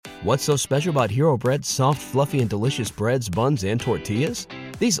What's so special about Hero Bread's soft, fluffy, and delicious breads, buns, and tortillas?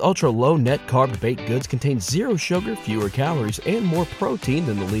 These ultra-low net-carb baked goods contain zero sugar, fewer calories, and more protein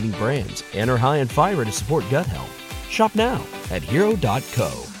than the leading brands, and are high in fiber to support gut health. Shop now at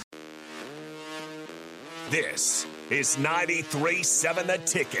Hero.co. This is 93.7 The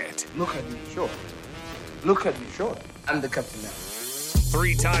Ticket. Look at me short. Look at me short. I'm the captain now.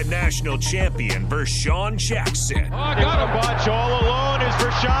 Three-time national champion Vershawn Jackson. Oh, got a bunch all alone is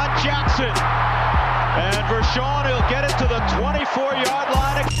Vershawn Jackson. And Vershawn, he'll get it to the 24-yard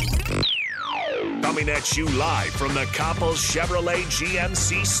line. Coming at you live from the Coppels Chevrolet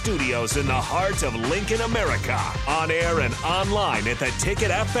GMC studios in the heart of Lincoln, America. On air and online at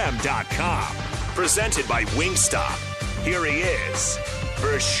theticketfm.com. Presented by Wingstop. Here he is,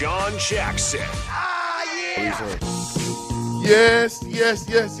 Vershawn Jackson. Yeah. Yes.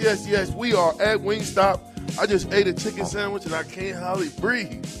 We are at Wingstop. I just ate a chicken sandwich and I can't hardly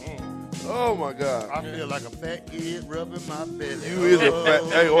breathe. Oh my God! I feel like a fat kid rubbing my belly. You is a fat.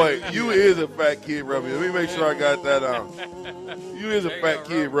 Hey, wait! You is a fat kid rubbing. Let me make sure I got that on. You is a fat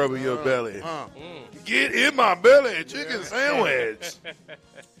kid rubbing your belly. Get in my belly, a chicken sandwich.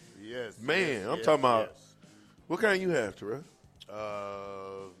 Yes, man. I'm talking about. What kind you have, Terrell?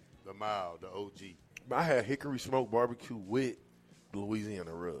 The mild, the OG. I had hickory smoked barbecue with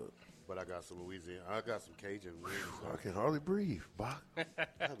Louisiana rub. But I got some Louisiana. I got some Cajun wings. I can hardly breathe, Bach.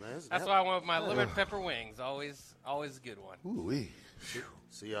 That's why I went with my lemon pepper wings. Always a good one. Ooh-wee.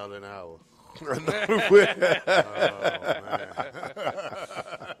 See y'all in an hour.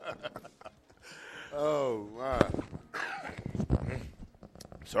 Oh, man.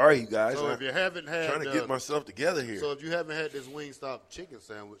 Sorry, you guys. So if you haven't had, trying to get myself together here. So if you haven't had this Wingstop chicken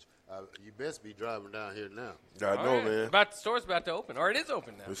sandwich, you best be driving down here now. I know, man. The store's about to open, or it is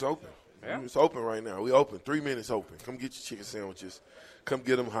open now. It's open. Yeah. It's open right now. We open. 3 minutes open. Come get your chicken sandwiches. Come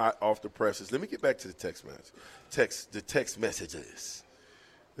get them hot off the presses. Let me get back to the text messages.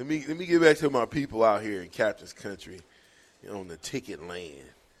 Let me get back to my people out here in Captain's Country, on the ticket land.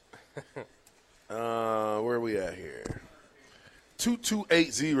 Where are we at here?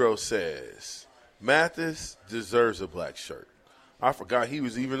 2280 says Mathis deserves a black shirt. I forgot he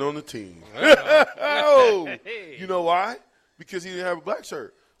was even on the team. Oh, you know why? Because he didn't have a black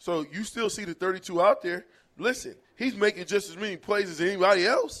shirt. So you still see the 32 out there. Listen, he's making just as many plays as anybody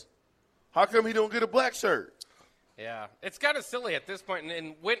else. How come he don't get a black shirt? Yeah, it's kind of silly at this point.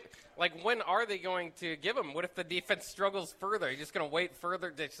 And when are they going to give him? What if the defense struggles further? You're just going to wait further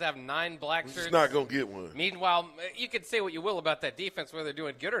to just have 9 black shirts? He's not going to get one. Meanwhile, you could say what you will about that defense, whether they're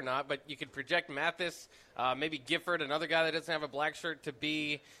doing good or not, but you could project Mathis, maybe Gifford, another guy that doesn't have a black shirt, to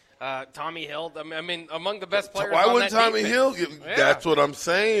be Tommy Hill. I mean, among the best players Why on wouldn't that Tommy defense. Hill get? Yeah. That's what I'm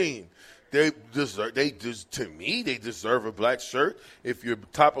saying. They deserve a black shirt. If your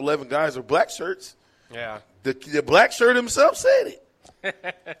top 11 guys are black shirts, yeah. The black shirt himself said it.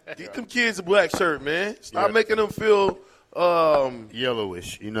 Get them kids a black shirt, man. Stop making them feel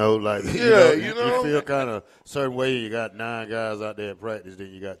yellowish. Like you feel kind of certain way. You got 9 guys out there at practice,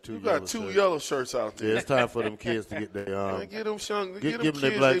 then you got 2. You got 2 yellow shirts out there. Yeah, it's time for them kids to get their get them kids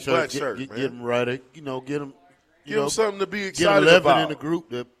their black shirt. Get them right. Get them. Give them something to be excited get 11 about. In the group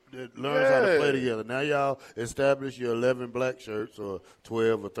that learns how to play together. Now y'all establish your 11 black shirts or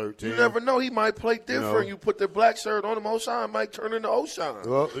 12 or 13. You never know. He might play different. You put the black shirt on him, Ochaun might turn into Ochaun.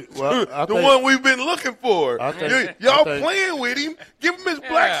 Well, the one we've been looking for. Y'all playing with him. Give him his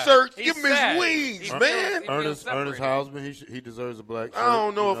black shirt. Give him his wings, man. Ernest Hausman, he deserves a black shirt. I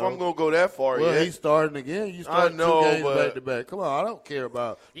don't know if I'm going to go that far yet. Well, he's starting again. You start 2 games back-to-back. Come on, I don't care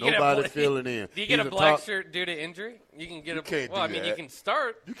about nobody filling in. Do you get a black shirt due to injury? You can get you can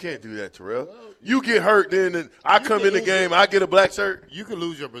start. You can't do that, Terrell. You get hurt, then I come in the game, I get a black shirt. You can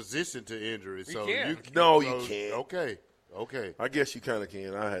lose your position to injury. You can't. You can't. Okay. I guess you kind of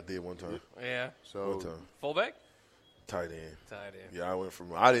can. I did one time. Yeah. One time. Fullback? Tight end. Yeah,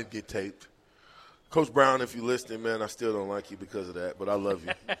 I didn't get taped. Coach Brown, if you're listening, man, I still don't like you because of that, but I love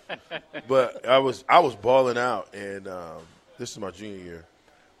you. But I was balling out, and this is my junior year,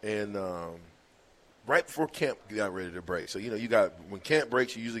 and right before camp got ready to break. So, you got – when camp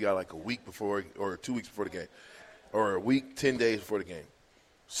breaks, you usually got like a week before or 2 weeks before the game, or a week, 10 days before the game.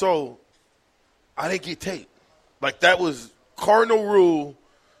 So I didn't get taped. Like, that was cardinal rule.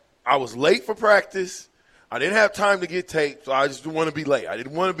 I was late for practice. I didn't have time to get taped, so I just didn't want to be late. I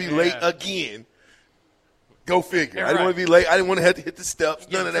didn't want to be late again. Go figure. I didn't want to be late. I didn't want to have to hit the steps.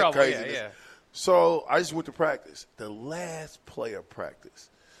 None of that craziness. Yeah. So I just went to practice. The last play of practice,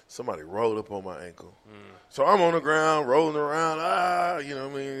 somebody rolled up on my ankle. So I'm on the ground, rolling around.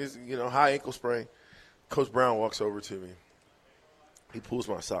 It's, high ankle sprain. Coach Brown walks over to me. He pulls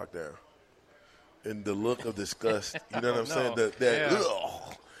my sock down. And the look of disgust, you know what I'm saying?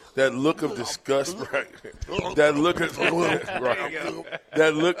 That look of disgust, right? That look of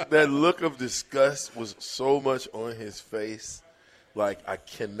that look of disgust was so much on his face. Like I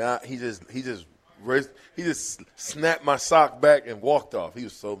cannot. He just snapped my sock back and walked off. He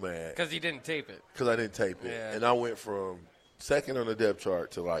was so mad because you didn't tape it. Because I didn't tape it, yeah. And I went from second on the depth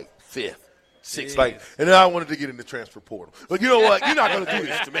chart to like fifth. Six, and then I wanted to get in the transfer portal. But you know what? You're not going to do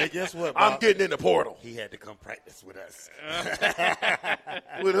this to me. Guess what, Bob? I'm getting in the portal. He had to come practice with us.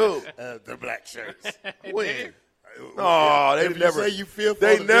 With who? The Blackshirts. When? No, they never. You feel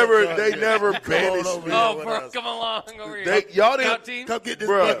they never banished me. Oh, bro, come along over here. Y'all didn't come get this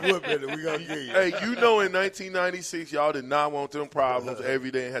butt whooping. We gonna get you. Hey, you know, in 1996, y'all did not want them problems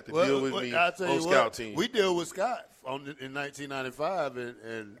every day and have to deal with me on scout team. We deal with Scott in 1995,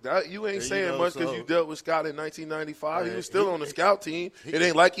 and that, you ain't saying much because you dealt with Scott in 1995. He was still on the scout team. It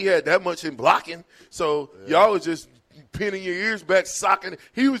ain't like he had that much in blocking. So y'all was just pinning your ears back, socking.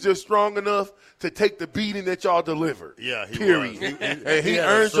 He was just strong enough to take the beating that y'all delivered. Yeah, he period. Was. And he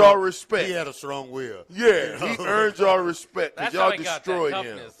earned y'all respect. He had a strong will. Yeah, he earned y'all respect because y'all destroyed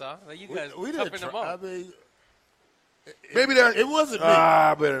him. Huh? You guys we didn't him up. I mean, maybe that it wasn't me.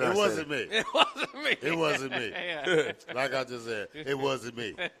 Better not it wasn't me. It wasn't me. It wasn't me. Yeah. Like I just said, it wasn't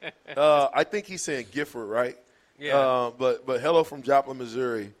me. I think he's saying Gifford, right? Yeah. But hello from Joplin,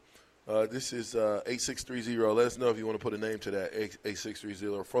 Missouri. This is 8630. Let us know if you want to put a name to that.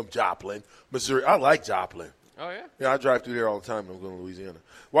 8630 from Joplin, Missouri. I like Joplin. Oh, yeah? Yeah, I drive through there all the time when I'm going to Louisiana.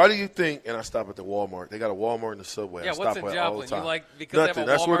 Why do you think, and I stop at the Walmart. They got a Walmart in the subway. Yeah, I what's stop in at Joplin? all the time. You like because Nothing. they have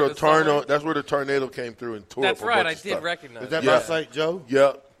a That's Walmart where in the the subway? That's where the tornado came through and tore That's up a right. bunch I of did stuff. recognize Is that that. by St. Joe?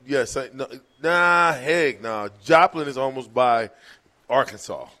 Yep. Yes. Heck, nah. Joplin is almost by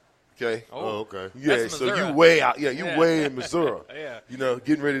Arkansas. Okay. Oh, okay. Yeah, That's so Missouri. you way out. Yeah, you way in Missouri. Yeah. You know,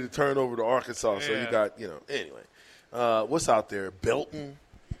 getting ready to turn over to Arkansas. So you got, anyway. What's out there? Belton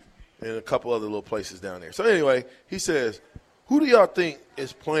and a couple other little places down there. So anyway, he says, who do y'all think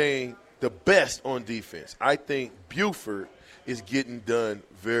is playing the best on defense? I think Buford is getting done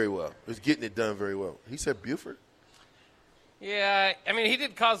very well. Is getting it done very well. He said Buford? Yeah, I mean, he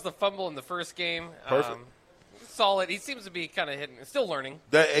did cause the fumble in the first game. Perfect. Solid. He seems to be kind of hitting. Still learning.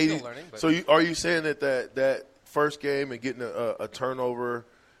 Still learning. But. So are you saying that first game and getting a turnover,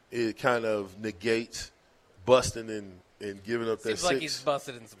 it kind of negates busting and giving up that Seems 6? like he's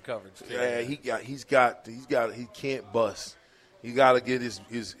busted in some coverage too. Yeah, he can't bust. He got to get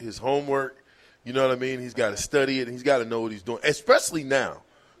his homework. You know what I mean? He's got to study it, and he's got to know what he's doing, especially now.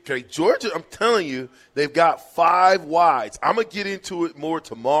 Okay, Georgia, I'm telling you, they've got 5 wides. I'm going to get into it more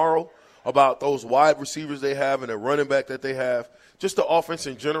tomorrow about those wide receivers they have and the running back that they have, just the offense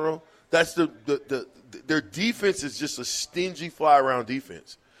in general. That's their defense is just a stingy fly-around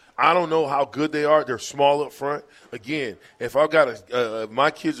defense. I don't know how good they are. They're small up front. Again, if I've got my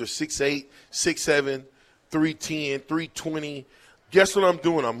kids are 6'8", 6'7", 310, 320. Guess what I'm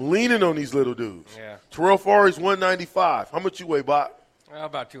doing? I'm leaning on these little dudes. Yeah. Terrell Farley's 195. How much you weigh, Bach?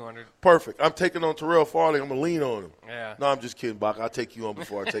 About 200. Perfect. I'm taking on Terrell Farley. I'm going to lean on him. Yeah. No, I'm just kidding, Bach. I'll take you on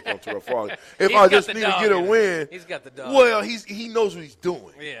before I take on Terrell Farley. If I just need to get a win. He's got the dog. Well, he knows what he's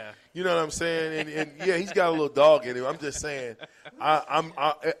doing. Yeah. You know what I'm saying? And yeah, he's got a little dog in him. I'm just saying, I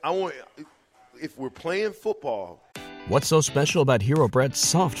want, if we're playing football. What's so special about Hero Bread's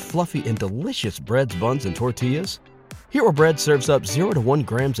soft, fluffy, and delicious breads, buns, and tortillas? Hero Bread serves up 0 to 1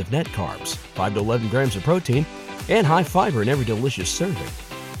 grams of net carbs, 5 to 11 grams of protein, and high fiber in every delicious serving.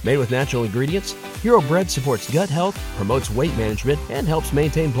 Made with natural ingredients, Hero Bread supports gut health, promotes weight management, and helps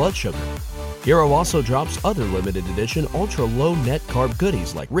maintain blood sugar. Hero also drops other limited edition ultra-low net carb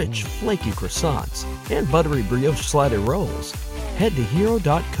goodies like rich, flaky croissants and buttery brioche slider rolls. Head to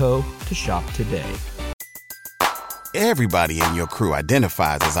hero.co to shop today. Everybody in your crew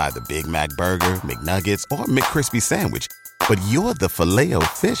identifies as either Big Mac Burger, McNuggets, or McCrispy Sandwich. But you're the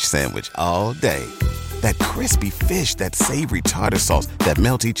Filet-O-Fish Sandwich all day. That crispy fish, that savory tartar sauce, that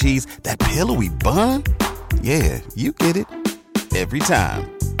melty cheese, that pillowy bun. Yeah, you get it. Every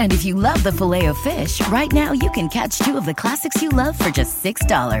time. And if you love the Filet-O-Fish, right now you can catch 2 of the classics you love for just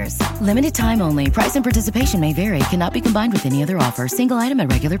 $6. Limited time only. Price and participation may vary. Cannot be combined with any other offer. Single item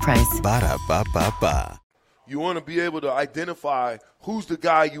at regular price. Ba-da-ba-ba-ba. You want to be able to identify who's the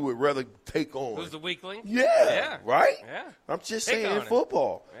guy you would rather take on. Who's the weakling? Yeah. Right? Yeah. I'm just Take saying on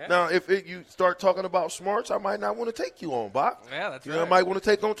football. Yeah. Now, if you start talking about smarts, I might not want to take you on, Bach. Yeah, that's you right. I might want to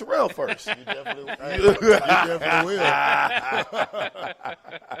take on Terrell first. You definitely will.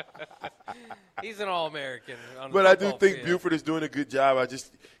 He's an All-American. But I do think Buford is doing a good job.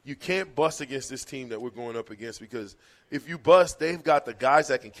 You can't bust against this team that we're going up against, because if you bust, they've got the guys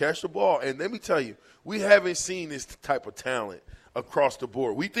that can catch the ball. And let me tell you, we haven't seen this type of talent across the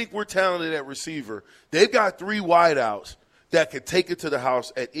board. We think we're talented at receiver. They've got 3 wideouts that can take it to the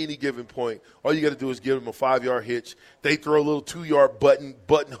house at any given point. All you got to do is give them a 5-yard hitch. They throw a little 2-yard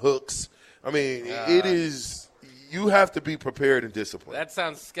button hooks. I mean, it is – you have to be prepared and disciplined. That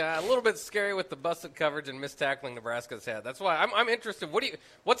sounds a little bit scary with the busted coverage and missed tackling Nebraska's had. That's why I'm interested.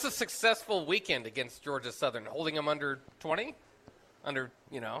 What's a successful weekend against Georgia Southern? Holding them under 20?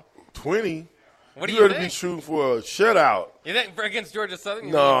 20? What do you you better think? be shooting for a shutout. You think against Georgia Southern?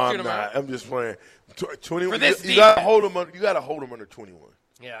 No, I'm not. I'm just playing. 21. For this you got to hold them. You got to hold them under 21.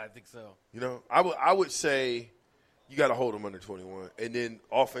 Yeah, I think so. I would say you got to hold them under 21, and then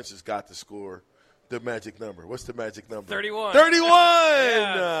offense has got to score the magic number. What's the magic number? 31. 31.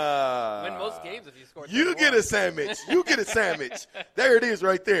 Yeah. Win most games if you score 31. You get a sandwich. You get a sandwich. There it is,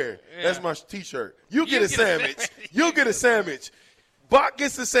 right there. Yeah. That's my T-shirt. You get a sandwich. You get a sandwich. Bach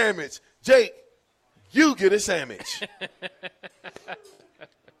gets a sandwich. Jake, you get a sandwich.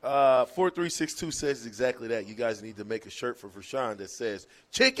 4362 says exactly that. You guys need to make a shirt for Vershawn that says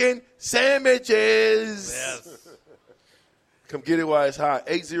chicken sandwiches. Yes. Come get it while it's hot.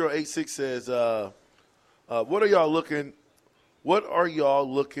 8086 says, what are y'all looking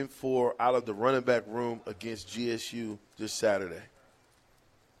for out of the running back room against GSU this Saturday?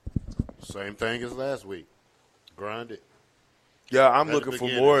 Same thing as last week. Grind it. Yeah, I'm looking for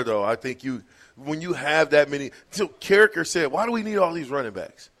more, though. I think when you have that many – so Carricker said, why do we need all these running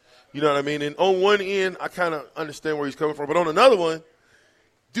backs? You know what I mean? And on one end, I kind of understand where he's coming from. But on another one,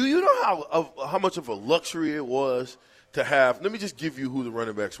 do you know how much of a luxury it was to have – let me just give you who the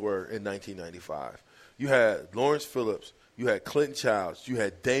running backs were in 1995. You had Lawrence Phillips. You had Clinton Childs. You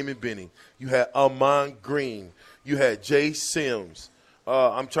had Damon Benning. You had Amon Green. You had Jay Sims.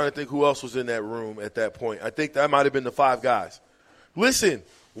 I'm trying to think who else was in that room at that point. I think that might have been the 5 guys. Listen,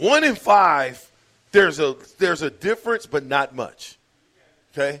 1 in 5, there's a difference, but not much.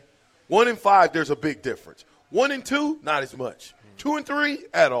 Okay? 1 in 5, there's a big difference. 1 and 2, not as much. 2 and 3,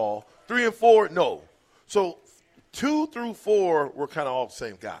 at all. 3 and 4, no. So 2 through 4 were kind of all the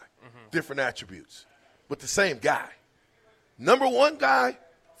same guy, different attributes, but the same guy. Number 1 guy,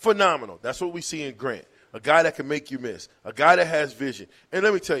 phenomenal. That's what we see in Grant. A guy that can make you miss, a guy that has vision. And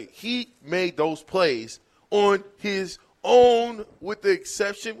let me tell you, he made those plays on his own, with the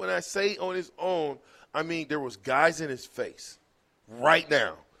exception, when I say on his own, I mean there was guys in his face right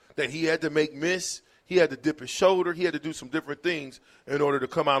now that he had to make miss. He had to dip his shoulder. He had to do some different things in order to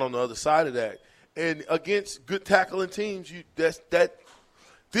come out on the other side of that. And against good tackling teams,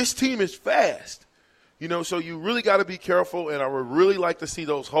 this team is fast. So you really got to be careful, and I would really like to see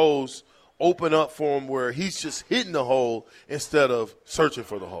those holes open up for him where he's just hitting the hole instead of searching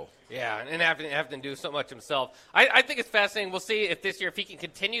for the hole. Yeah, and having to do so much himself. I think it's fascinating. We'll see if this year, if he can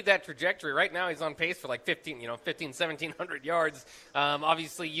continue that trajectory. Right now he's on pace for like 1,700 yards.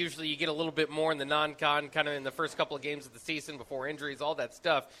 Obviously, usually you get a little bit more in the non-con, kind of in the first couple of games of the season before injuries, all that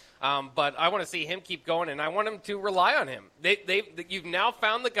stuff. But I want to see him keep going, and I want him to rely on him. You've now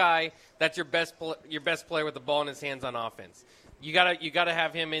found the guy that's your best player with the ball in his hands on offense. You gotta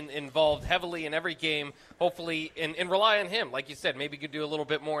have him involved heavily in every game, hopefully, and rely on him. Like you said, maybe you could do a little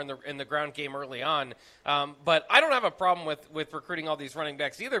bit more in the ground game early on. But I don't have a problem with recruiting all these running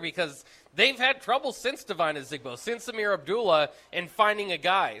backs either, because they've had trouble since Devine Azigbo, since Amir Abdullah, in finding a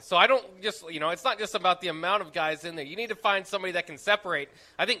guy. So I don't just, it's not just about the amount of guys in there. You need to find somebody that can separate.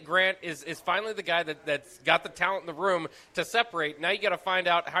 I think Grant is finally the guy that's got the talent in the room to separate. Now you got to find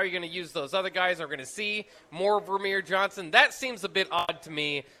out how you're going to use those other guys. Are going to see more of Ramir Johnson. That seems a bit odd to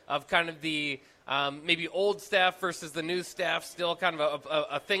me, of kind of the maybe old staff versus the new staff, still kind of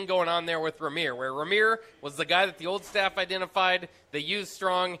a thing going on there with Ramir, where Ramir was the guy that the old staff identified, they used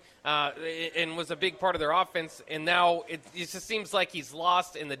strong, and was a big part of their offense, and now it just seems like he's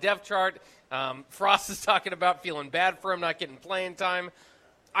lost in the depth chart. Frost is talking about feeling bad for him not getting playing time.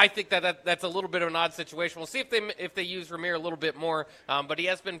 I think that's a little bit of an odd situation. We'll see if they use Ramir a little bit more, but he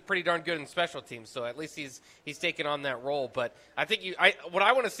has been pretty darn good in special teams, so at least he's taken on that role. But I think what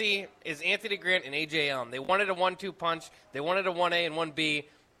I want to see is Anthony Grant and A.J. Allen. They wanted a 1-2 punch. They wanted a 1A and 1B.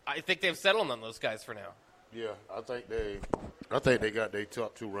 I think they've settled on those guys for now. Yeah, I think they got their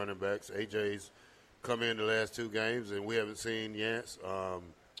top 2 running backs. A.J.'s come in the last 2 games, and we haven't seen Yance.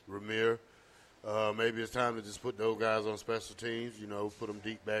 Ramir. Maybe it's time to just put those guys on special teams, put them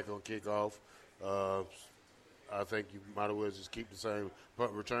deep back on kickoff. I think you might as well just keep the same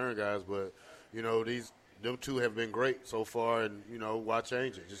punt return guys. But, them two have been great so far, and, why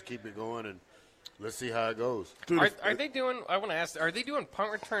change it? Just keep it going, and let's see how it goes. Are they doing – I want to ask, are they doing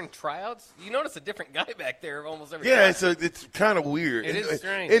punt return tryouts? You notice a different guy back there almost every time. It's kind of weird. It is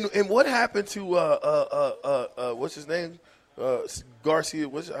strange. And what happened to what's his name? Garcia.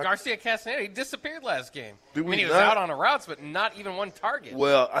 Garcia Castaneda. He disappeared last game. He was out on the routes, but not even one target.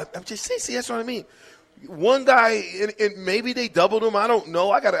 Well, I'm just saying. See, that's what I mean. One guy, and maybe they doubled him. I don't know.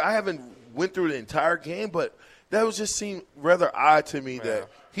 I haven't went through the entire game, but that was just seemed rather odd to me that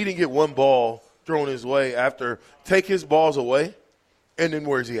he didn't get one ball thrown his way after take his balls away, and then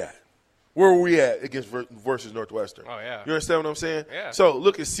where's he at? Where were we at against versus Northwestern? Oh, yeah. You understand what I'm saying? Yeah. So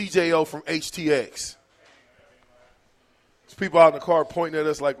look at CJO from HTX. There's people out in the car pointing at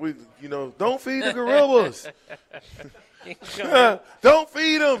us like don't feed the gorillas. Don't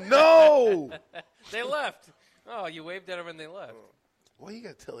feed them. No. They left. Oh, you waved at them and they left. Well, you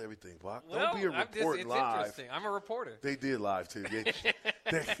got to tell everything, Bach. Well, don't be a report it's live. Interesting. I'm a reporter. They did live, too.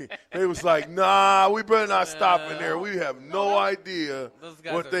 They was like, nah, we better not stop in there. We have no idea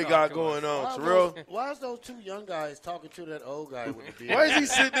what they got going on. Why is those two young guys talking to that old guy with the beard? Why is he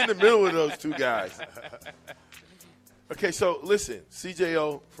sitting in the middle of those two guys? Okay, so listen,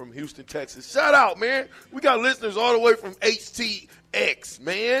 CJO from Houston, Texas. Shout out, man. We got listeners all the way from HTX,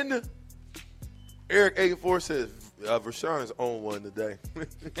 man. Eric 84 says, Vershawn is on one today.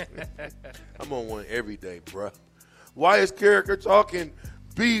 I'm on one every day, bruh. Why is Carricker talking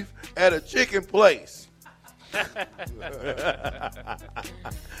beef at a chicken place?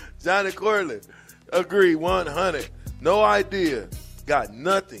 Johnny Corley, agree, 100. No idea. Got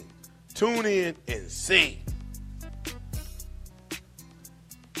nothing. Tune in and see.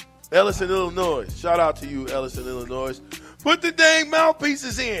 Ellison, Illinois. Shout out to you, Ellison, Illinois. Put the dang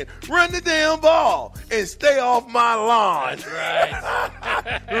mouthpieces in. Run the damn ball and stay off my lawn. That's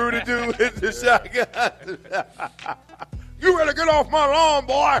right. Who to do with the shotgun? You better get off my lawn,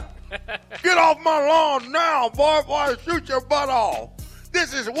 boy. Get off my lawn now, boy, before I shoot your butt off.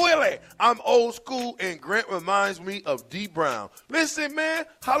 This is Willie. I'm old school, and Grant reminds me of D. Brown. Listen, man,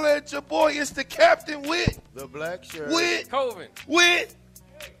 holla at your boy. It's the captain with the Blackshirt. With Coven. With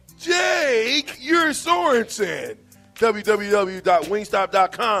Jake, you're Sorensen.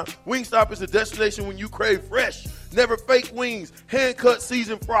 www.wingstop.com. Wingstop is a destination when you crave fresh, never fake wings, hand-cut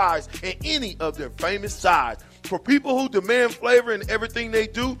seasoned fries, and any of their famous sides. For people who demand flavor in everything they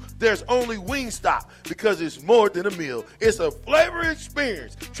do, there's only Wingstop because it's more than a meal. It's a flavor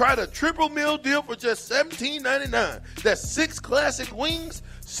experience. Try the triple meal deal for just $17.99. That's 6 classic wings,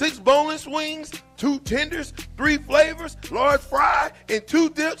 6 boneless wings, 2 tenders, 3 flavors, large fry, and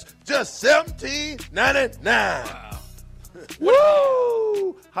 2 dips, just $17.99. Wow.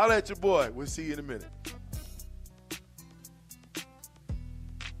 Woo! Holla at your boy. We'll see you in a minute.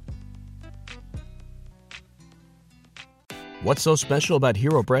 What's so special about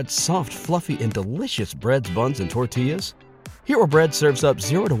Hero Bread's soft, fluffy, and delicious breads, buns, and tortillas? Hero Bread serves up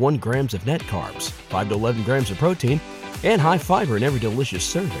 0 to 1 grams of net carbs, 5 to 11 grams of protein, and high fiber in every delicious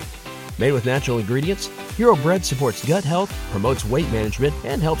serving. Made with natural ingredients, Hero Bread supports gut health, promotes weight management,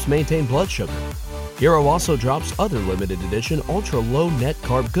 and helps maintain blood sugar. Hero also drops other limited edition ultra-low net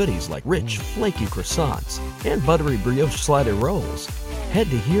carb goodies like rich, flaky croissants and buttery brioche slider rolls. Head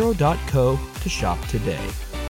to hero.co to shop today.